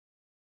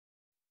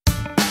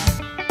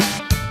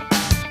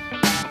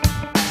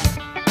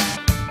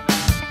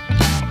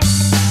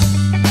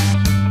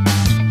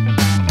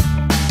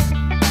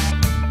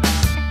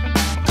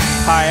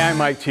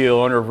Mike Teel,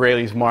 owner of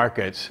Raley's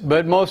Markets,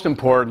 but most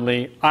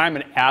importantly, I'm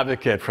an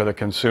advocate for the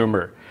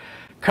consumer.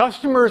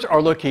 Customers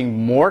are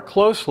looking more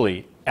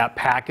closely at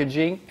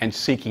packaging and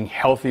seeking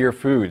healthier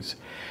foods.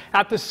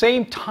 At the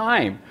same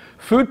time,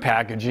 food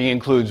packaging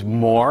includes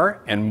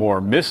more and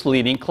more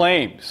misleading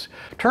claims.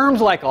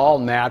 Terms like all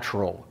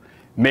natural,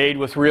 made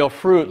with real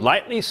fruit,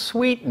 lightly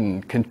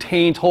sweetened,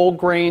 contains whole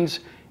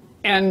grains,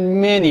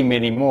 and many,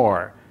 many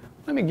more.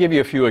 Let me give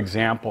you a few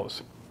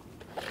examples.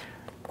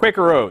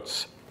 Quaker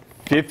Oats,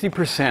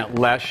 50%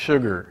 less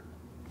sugar.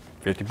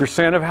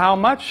 50% of how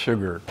much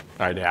sugar,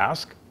 I'd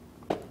ask?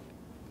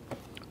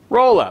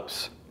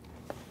 Roll-ups,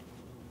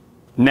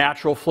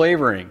 natural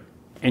flavoring,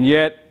 and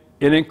yet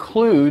it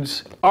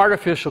includes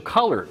artificial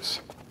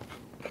colors.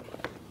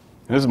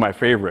 This is my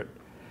favorite.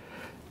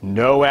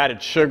 No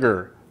added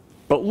sugar,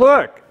 but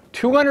look,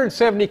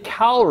 270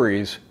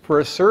 calories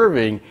for a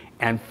serving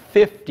and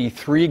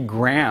 53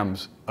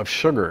 grams of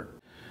sugar.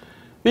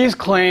 These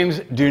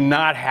claims do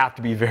not have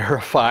to be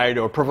verified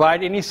or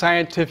provide any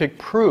scientific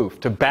proof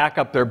to back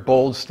up their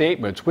bold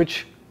statements,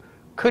 which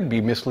could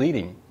be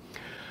misleading.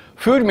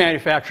 Food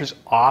manufacturers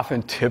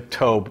often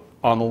tiptoe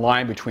on the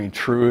line between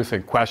truth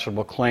and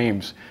questionable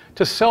claims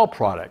to sell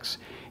products.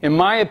 In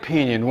my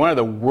opinion, one of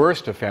the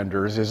worst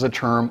offenders is the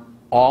term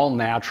all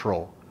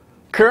natural.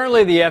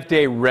 Currently, the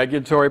FDA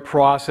regulatory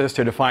process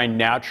to define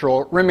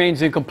natural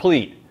remains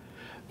incomplete.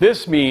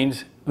 This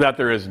means that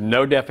there is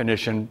no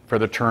definition for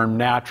the term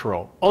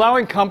natural,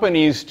 allowing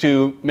companies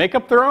to make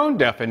up their own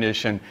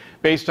definition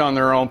based on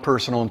their own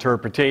personal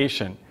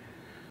interpretation.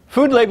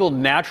 Food labeled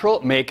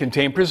natural may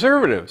contain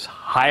preservatives,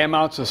 high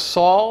amounts of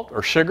salt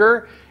or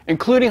sugar,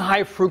 including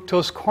high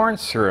fructose corn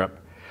syrup.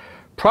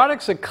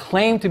 Products that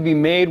claim to be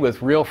made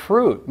with real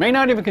fruit may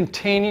not even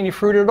contain any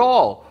fruit at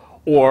all,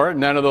 or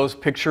none of those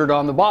pictured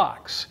on the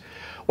box.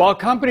 While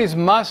companies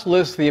must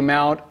list the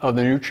amount of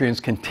the nutrients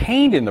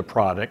contained in the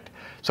product,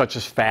 such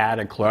as fat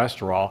and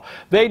cholesterol,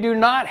 they do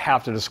not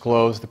have to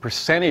disclose the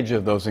percentage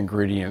of those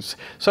ingredients,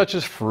 such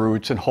as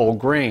fruits and whole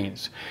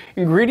grains.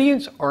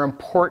 Ingredients are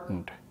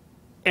important.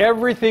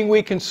 Everything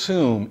we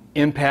consume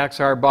impacts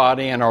our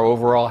body and our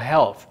overall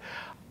health.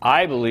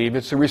 I believe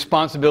it's the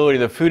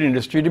responsibility of the food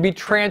industry to be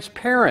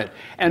transparent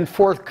and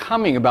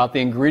forthcoming about the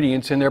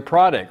ingredients in their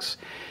products.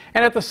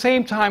 And at the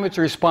same time, it's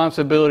the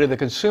responsibility of the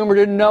consumer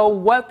to know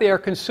what they are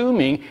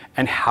consuming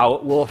and how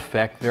it will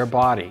affect their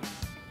body.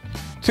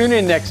 Tune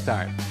in next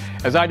time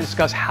as I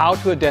discuss how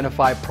to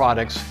identify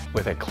products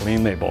with a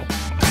clean label.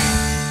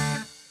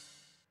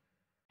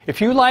 If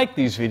you like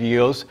these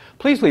videos,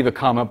 please leave a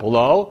comment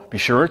below, be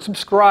sure to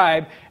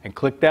subscribe, and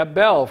click that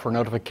bell for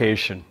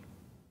notification.